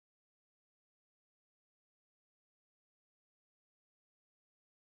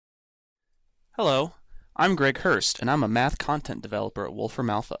Hello, I'm Greg Hurst, and I'm a math content developer at Wolfram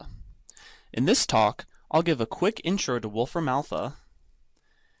Alpha. In this talk, I'll give a quick intro to Wolfram Alpha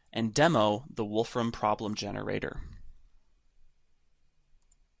and demo the Wolfram Problem Generator.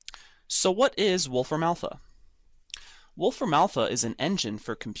 So what is Wolfram Alpha? Wolfram Alpha is an engine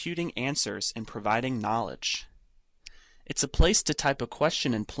for computing answers and providing knowledge. It's a place to type a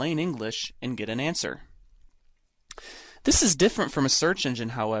question in plain English and get an answer. This is different from a search engine,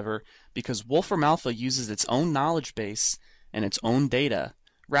 however, because Wolfram Alpha uses its own knowledge base and its own data,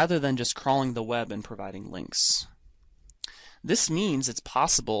 rather than just crawling the web and providing links. This means it's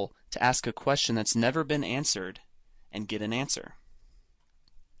possible to ask a question that's never been answered and get an answer.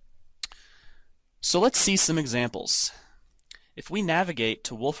 So let's see some examples. If we navigate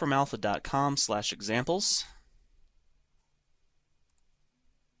to wolframalpha.com/examples,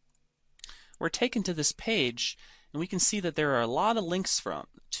 we're taken to this page, and we can see that there are a lot of links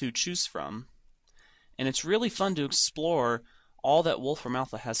to choose from, and it's really fun to explore all that Wolfram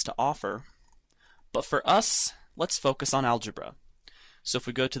Alpha has to offer. But for us, let's focus on algebra. So if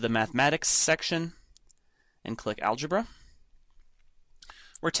we go to the mathematics section and click algebra,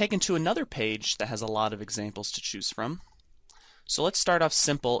 we're taken to another page that has a lot of examples to choose from. So let's start off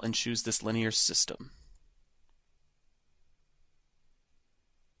simple and choose this linear system.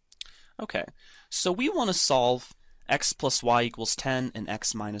 Okay, so we want to solve x plus y equals 10 and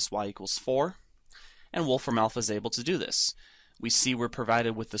x minus y equals 4, and Wolfram Alpha is able to do this. We see we're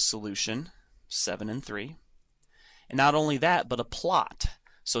provided with the solution, 7 and 3, and not only that, but a plot.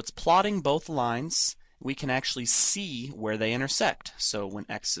 So it's plotting both lines. We can actually see where they intersect. So when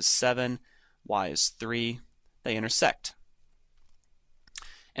x is 7, y is 3, they intersect.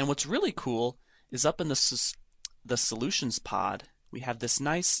 And what's really cool is up in the solutions pod, we have this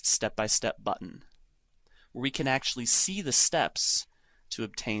nice step-by-step button where we can actually see the steps to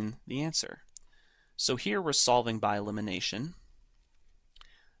obtain the answer. So here we're solving by elimination,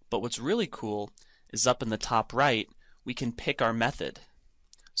 but what's really cool is up in the top right, we can pick our method.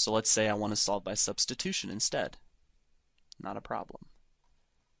 So let's say I want to solve by substitution instead. Not a problem.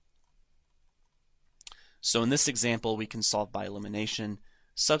 So in this example, we can solve by elimination,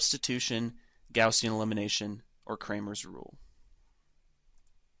 substitution, Gaussian elimination, or Cramer's rule.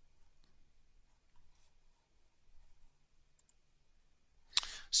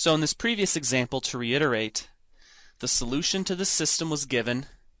 So in this previous example, to reiterate, the solution to the system was given,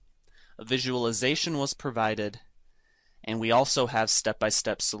 a visualization was provided, and we also have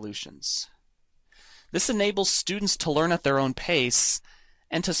step-by-step solutions. This enables students to learn at their own pace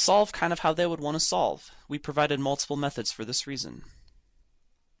and to solve kind of how they would want to solve. We provided multiple methods for this reason.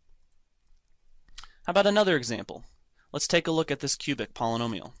 How about another example? Let's take a look at this cubic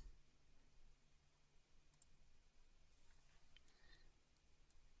polynomial.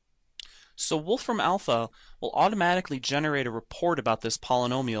 So Wolfram Alpha will automatically generate a report about this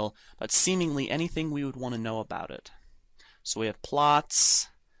polynomial, about seemingly anything we would want to know about it. So we have plots,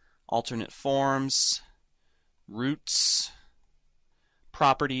 alternate forms, roots,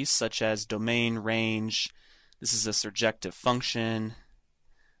 properties such as domain, range, this is a surjective function,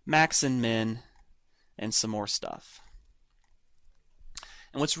 max and min, and some more stuff.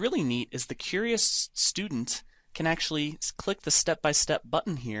 And what's really neat is the curious student can actually click the step-by-step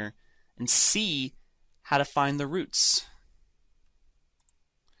button here and see how to find the roots.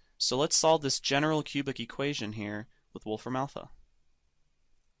 So let's solve this general cubic equation here with Wolfram Alpha.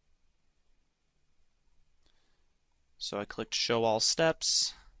 So I clicked Show All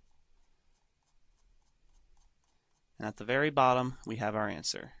Steps, and at the very bottom we have our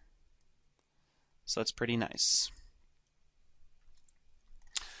answer. So that's pretty nice.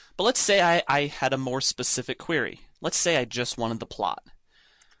 But let's say I had a more specific query. Let's say I just wanted the plot.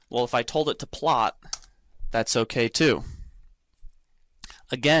 Well, if I told it to plot, that's okay too.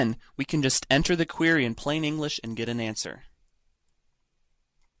 Again, we can just enter the query in plain English and get an answer.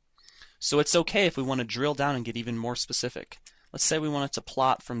 So it's okay if we want to drill down and get even more specific. Let's say we want it to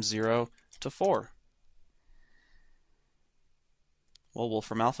plot from 0 to 4. Well,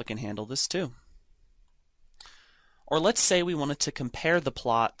 Wolfram Alpha can handle this too. Or let's say we wanted to compare the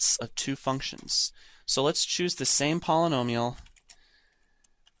plots of two functions. So let's choose the same polynomial,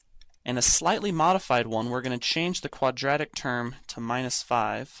 and a slightly modified one. We're going to change the quadratic term to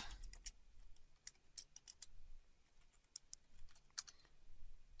 -5.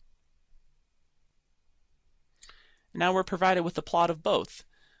 Now we're provided with the plot of both.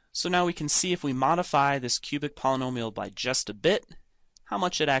 So now we can see if we modify this cubic polynomial by just a bit, how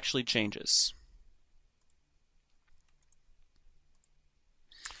much it actually changes.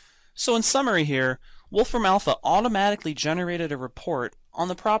 So in summary here, Wolfram Alpha automatically generated a report on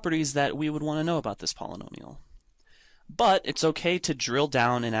the properties that we would want to know about this polynomial. But it's okay to drill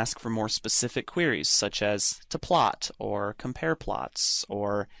down and ask for more specific queries, such as to plot, or compare plots,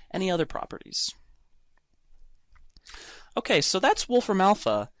 or any other properties. Okay, so that's Wolfram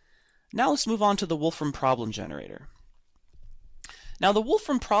Alpha. Now let's move on to the Wolfram Problem Generator. Now the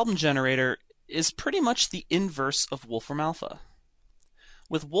Wolfram Problem Generator is pretty much the inverse of Wolfram Alpha.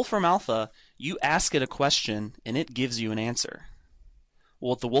 With Wolfram Alpha, you ask it a question and it gives you an answer.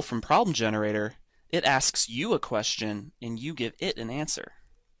 Well, with the Wolfram Problem Generator, it asks you a question and you give it an answer.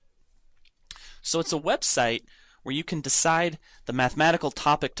 So it's a website where you can decide the mathematical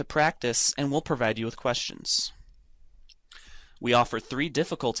topic to practice and we'll provide you with questions. We offer 3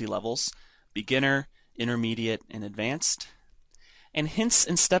 difficulty levels: beginner, intermediate, and advanced. And hints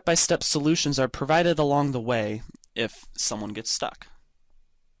and step-by-step solutions are provided along the way if someone gets stuck.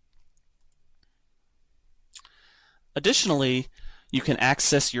 Additionally, you can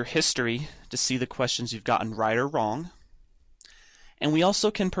access your history to see the questions you've gotten right or wrong. And we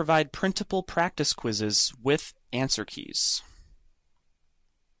also can provide printable practice quizzes with answer keys.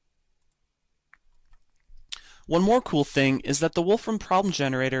 One more cool thing is that the Wolfram Problem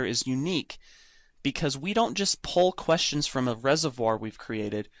Generator is unique because we don't just pull questions from a reservoir we've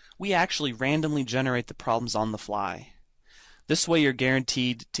created, we actually randomly generate the problems on the fly. This way you're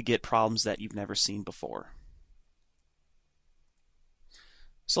guaranteed to get problems that you've never seen before.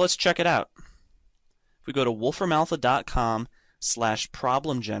 So let's check it out. If we go to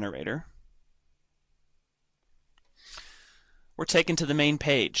wolframalpha.com/problem generator, we're taken to the main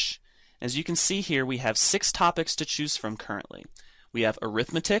page. As you can see here, we have 6 topics to choose from currently. We have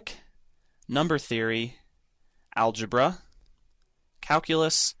arithmetic, number theory, algebra,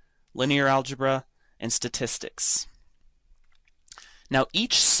 calculus, linear algebra, and statistics. Now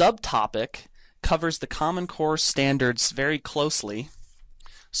each subtopic covers the Common Core standards very closely.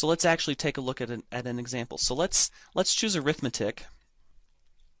 So let's actually take a look at an example. So let's choose arithmetic,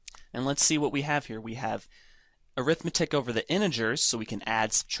 and let's see what we have here. We have arithmetic over the integers, so we can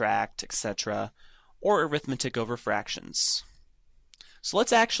add, subtract, etc., or arithmetic over fractions. So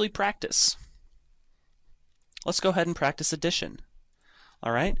let's actually practice. Let's go ahead and practice addition.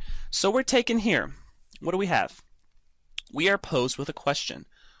 All right, so we're taken here. What do we have? We are posed with a question.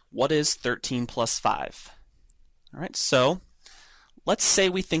 What is 13 plus 5? All right, so let's say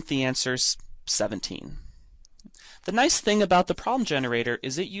we think the answer is 17. The nice thing about the problem generator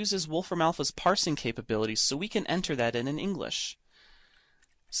is it uses Wolfram Alpha's parsing capabilities, so we can enter that in English.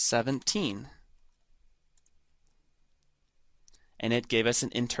 17. And it gave us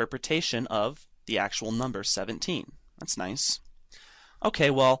an interpretation of the actual number 17. That's nice. Okay,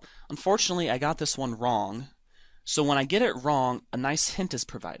 well, unfortunately I got this one wrong. So when I get it wrong, a nice hint is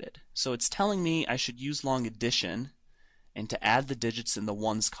provided. So it's telling me I should use long addition and to add the digits in the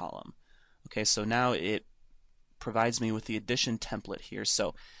ones column. Okay, so now it provides me with the addition template here.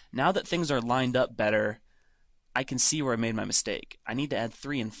 So now that things are lined up better, I can see where I made my mistake. I need to add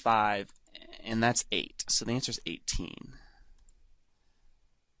 3 and 5, and that's 8. So the answer is 18.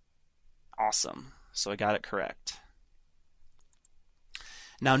 Awesome. So I got it correct.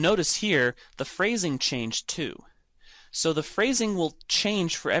 Now notice here, the phrasing changed too. So the phrasing will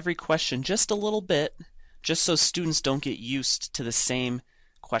change for every question just a little bit, just so students don't get used to the same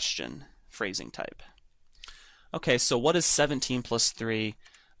question phrasing type. Okay, so what is 17 plus 3?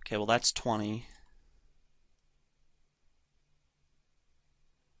 Okay, well that's 20.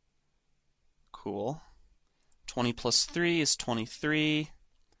 Cool. 20 plus 3 is 23.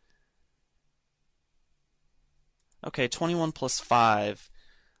 Okay, 21 plus 5.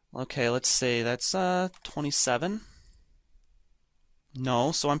 Okay, let's say that's 27.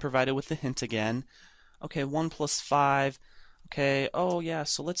 No, so I'm provided with the hint again. Okay, 1 plus 5. Okay, oh yeah,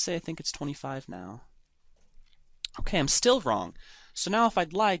 so let's say I think it's 25 now. Okay, I'm still wrong. So now if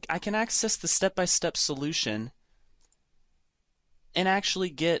I'd like, I can access the step-by-step solution and actually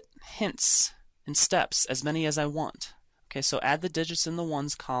get hints and steps, as many as I want. Okay, so add the digits in the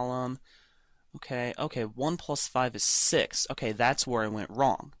ones column. Okay, 1 plus 5 is 6. Okay, that's where I went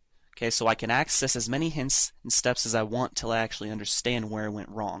wrong. Okay, so I can access as many hints and steps as I want till I actually understand where I went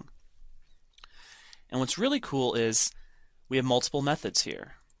wrong. And what's really cool is we have multiple methods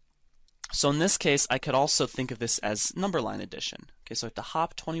here. So in this case, I could also think of this as numberline addition. Okay, so I have to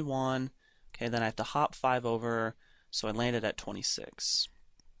hop 21. Okay, then I have to hop 5 over, so I landed at 26.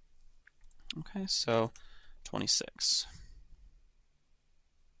 Okay, so 26.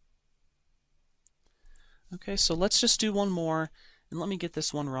 Okay, so let's just do one more, and let me get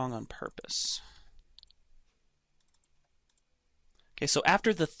this one wrong on purpose. Okay, so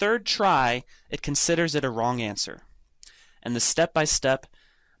after the third try, it considers it a wrong answer. And the step-by-step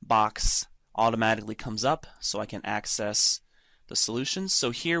box automatically comes up so I can access the solutions.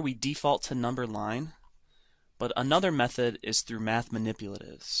 So here we default to number line, but another method is through math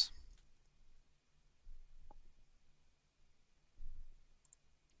manipulatives.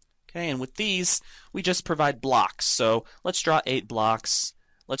 Okay, and with these, we just provide blocks. So let's draw 8 blocks.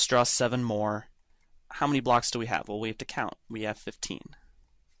 Let's draw 7 more. How many blocks do we have? Well, we have to count. We have 15.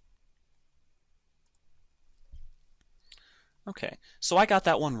 Okay, so I got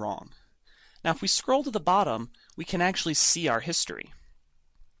that one wrong. Now, if we scroll to the bottom, we can actually see our history.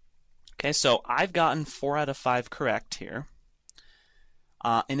 Okay, so I've gotten 4 out of 5 correct here.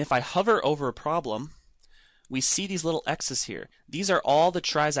 And if I hover over a problem, we see these little X's here. These are all the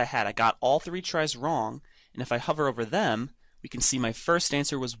tries I had. I got all 3 tries wrong, and if I hover over them, we can see my first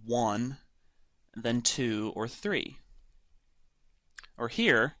answer was 1, then 2, or 3. Or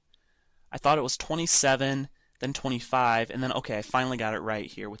here, I thought it was 27, then 25, and then, okay, I finally got it right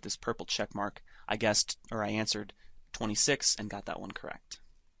here with this purple check mark. I guessed, or I answered 26 and got that one correct.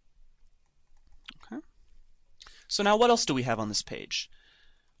 Okay. So now what else do we have on this page?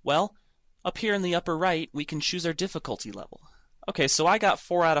 Well, up here in the upper right, we can choose our difficulty level. Okay, so I got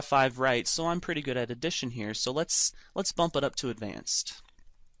 4 out of 5 right, so I'm pretty good at addition here, so let's bump it up to advanced.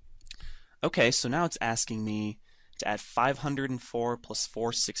 Okay, so now it's asking me to add 504 plus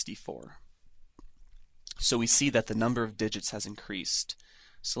 464. So we see that the number of digits has increased.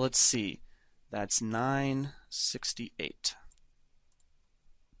 So let's see. That's 968.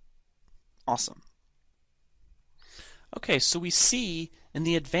 Awesome. Okay, so we see in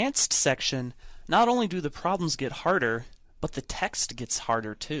the advanced section, not only do the problems get harder, but the text gets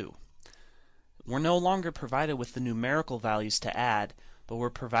harder too. We're no longer provided with the numerical values to add, but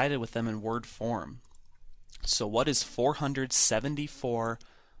we're provided with them in word form. So what is 474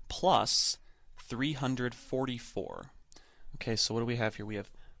 plus 344? Okay, so what do we have here? We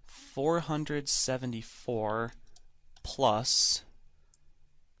have 474 plus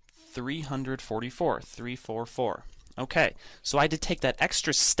 344, 344. Okay, so I had to take that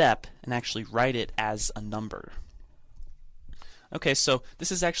extra step and actually write it as a number. Okay, so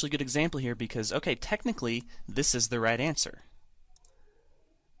this is actually a good example here because, okay, technically this is the right answer,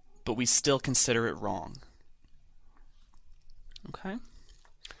 but we still consider it wrong. Okay.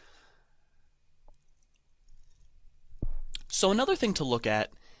 So another thing to look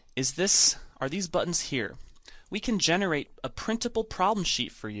at is are these buttons here. We can generate a printable problem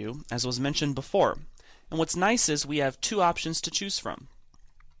sheet for you, as was mentioned before. And what's nice is we have 2 options to choose from.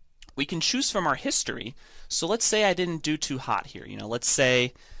 We can choose from our history. So let's say I didn't do too hot here. Let's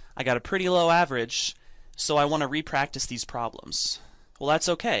say I got a pretty low average, so I want to repractice these problems. Well, that's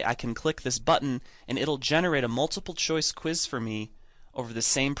okay. I can click this button and it'll generate a multiple choice quiz for me over the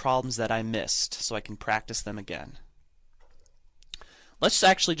same problems that I missed, so I can practice them again. Let's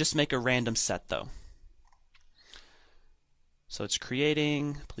actually just make a random set though. So it's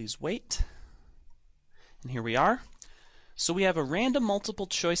creating, please wait. And here we are. So we have a random multiple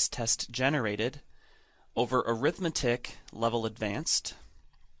choice test generated over Arithmetic level advanced.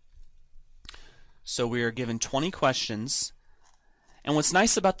 So we are given 20 questions. And what's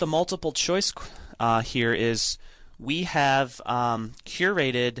nice about the multiple choice here is we have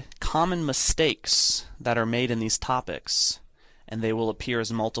curated common mistakes that are made in these topics, and they will appear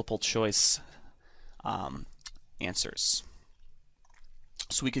as multiple choice answers.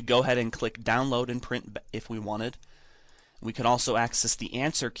 So we could go ahead and click download and print if we wanted. We could also access the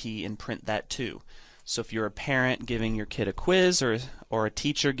answer key and print that too. So if you're a parent giving your kid a quiz or a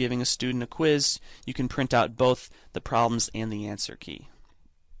teacher giving a student a quiz, you can print out both the problems and the answer key.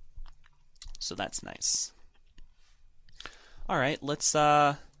 So that's nice. All right, let's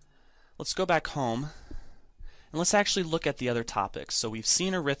go back home and let's actually look at the other topics. So we've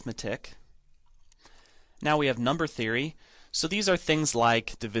seen arithmetic. Now we have number theory. So these are things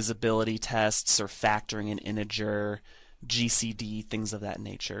like divisibility tests or factoring an integer, GCD, things of that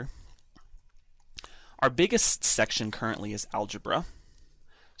nature. Our biggest section currently is algebra.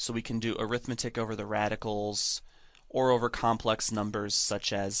 So we can do arithmetic over the radicals or over complex numbers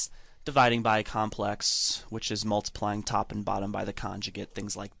such as dividing by a complex, which is multiplying top and bottom by the conjugate,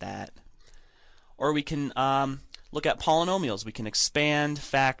 things like that. Or we can look at polynomials. We can expand,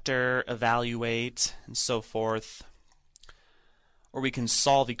 factor, evaluate, and so forth. Or we can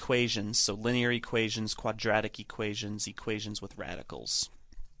solve equations, so linear equations, quadratic equations, equations with radicals.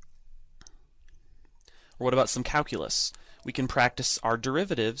 Or what about some calculus? We can practice our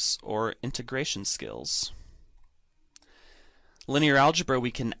derivatives or integration skills. Linear algebra,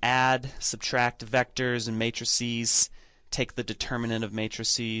 we can add, subtract vectors and matrices, take the determinant of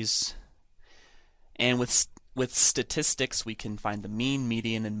matrices. And with with statistics, we can find the mean,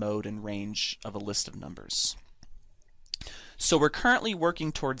 median, and mode and range of a list of numbers. So we're currently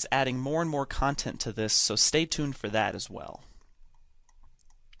working towards adding more and more content to this, so stay tuned for that as well.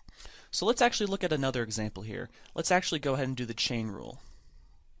 So let's actually look at another example here. Let's actually go ahead and do the chain rule.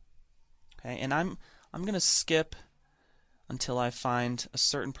 Okay, and I'm going to skip until I find a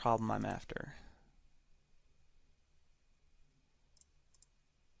certain problem I'm after.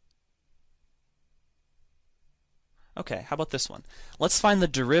 Okay, how about this one? Let's find the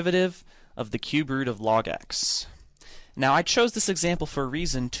derivative of the cube root of log x. Now I chose this example for a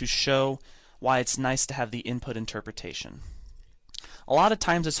reason, to show why it's nice to have the input interpretation. A lot of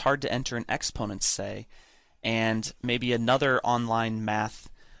times it's hard to enter an exponent, say, and maybe another online math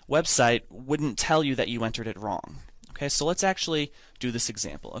website wouldn't tell you that you entered it wrong. Okay, so let's actually do this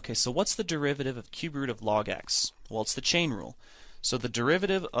example. Okay, so what's the derivative of cube root of log x? Well, it's the chain rule. So the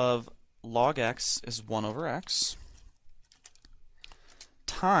derivative of log x is 1 over x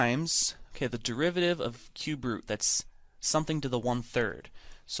times, okay, the derivative of cube root, that's something to the 1/3.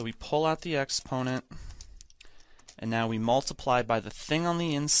 So we pull out the exponent, and now we multiply by the thing on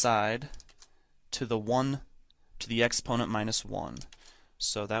the inside to the exponent minus 1.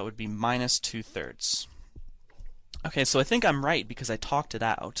 So that would be minus 2/3. Okay, so I think I'm right because I talked it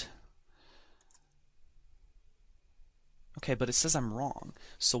out. Okay, but it says I'm wrong.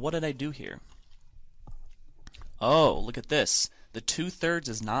 So what did I do here? Oh, look at this. The 2/3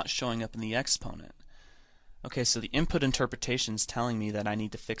 is not showing up in the exponent. Okay, so the input interpretation is telling me that I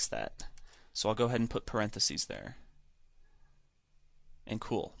need to fix that. So I'll go ahead and put parentheses there. And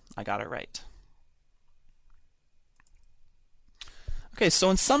cool, I got it right. Okay, so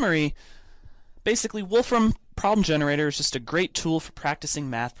in summary, basically Wolfram Problem Generator is just a great tool for practicing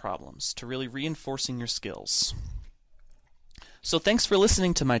math problems, to really reinforcing your skills. So thanks for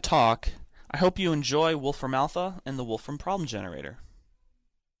listening to my talk. I hope you enjoy Wolfram Alpha and the Wolfram Problem Generator.